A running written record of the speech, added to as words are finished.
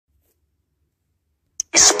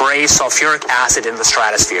spray sulfuric acid into the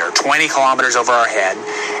stratosphere 20 kilometers over our head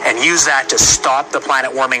and use that to stop the planet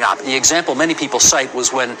warming up. The example many people cite was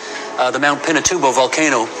when the Mount Pinatubo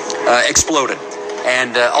volcano exploded.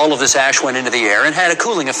 And all of this ash went into the air and had a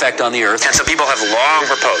cooling effect on the Earth. And so people have long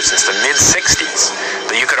proposed since the mid-60s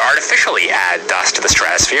that you could artificially add dust to the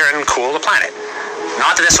stratosphere and cool the planet.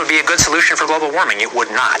 Not that this would be a good solution for global warming, it would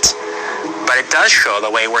not. But it does show the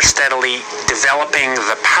way we're steadily developing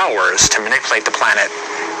the powers to manipulate the planet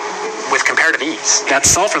with comparative ease. That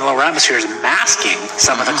sulfur in the lower atmosphere is masking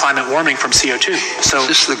some of the climate warming from CO2. So is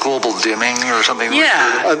this the global dimming or something?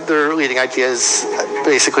 Yeah. Their leading idea is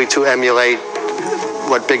basically to emulate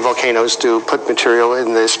what big volcanoes do, put material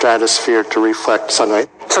in the stratosphere to reflect sunlight.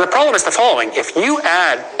 So the problem is the following. If you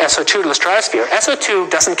add SO2 to the stratosphere, SO2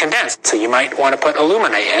 doesn't condense. So you might want to put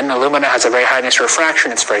alumina in. Alumina has a very high initial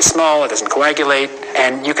refraction. It's very small. It doesn't coagulate.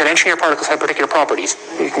 And you can engineer particles that have particular properties.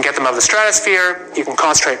 You can get them out of the stratosphere. You can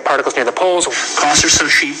concentrate particles near the poles. Costs are so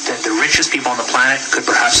cheap that the richest people on the planet could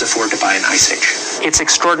perhaps afford to buy an ice age. It's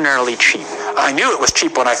extraordinarily cheap. I knew it was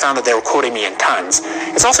cheap when I found that they were quoting me in tons.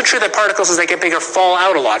 It's also true that particles, as they get bigger, fall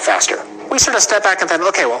out a lot faster. We sort of step back and think,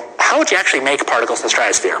 okay, well, how would you actually make particles in the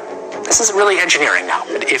stratosphere? This is really engineering now.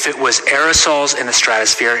 If it was aerosols in the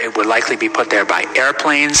stratosphere, it would likely be put there by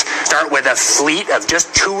airplanes. Start with a fleet of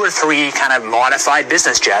just 2 or 3 kind of modified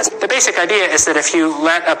business jets. The basic idea is that if you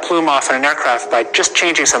let a plume off in an aircraft by just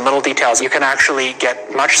changing some little details, you can actually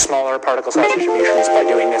get much smaller particle size distributions by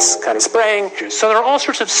doing this kind of spraying. So there are all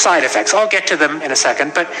sorts of side effects. I'll get to them in a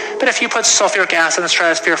second. But if you put sulfuric acid in the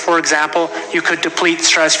stratosphere, for example, you could deplete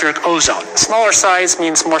stratospheric ozone. Smaller size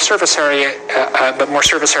means more surface area, but more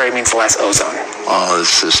surface area means less ozone. Well,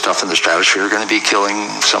 is this stuff in the stratosphere going to be killing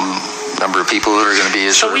some number of people that are going to be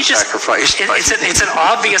sacrificed? It's an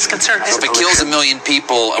obvious concern. So if it kills 1 million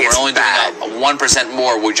people and we're only doing 1%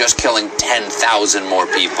 more, we're just killing 10,000 more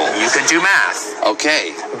people. You can do math.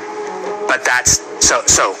 Okay. But that's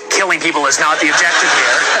so killing people is not the objective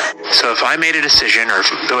here. So if I made a decision, or if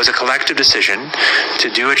there was a collective decision to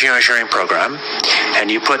do a geoengineering program, and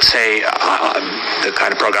you put, say, the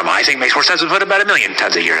kind of program I think makes more sense, we put about 1 million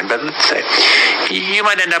tons a year in, but let's say you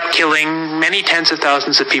might end up killing many tens of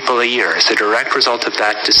thousands of people a year as a direct result of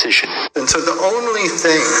that decision. And so the only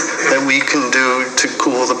thing that we can do to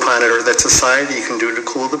cool the planet, or that society can do to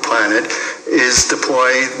cool the planet, is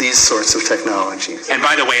deploy these sorts of technologies. And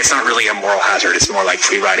by the way, it's not really a moral hazard. It's more like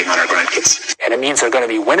free riding on our grandkids. And it means there are going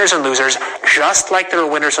to be winners and losers, just like there are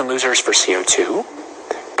winners and losers for CO2,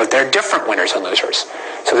 but they're different winners and losers.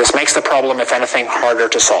 So this makes the problem, if anything, harder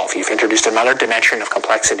to solve. You've introduced another dimension of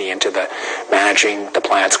complexity into the managing the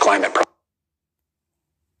planet's climate problem.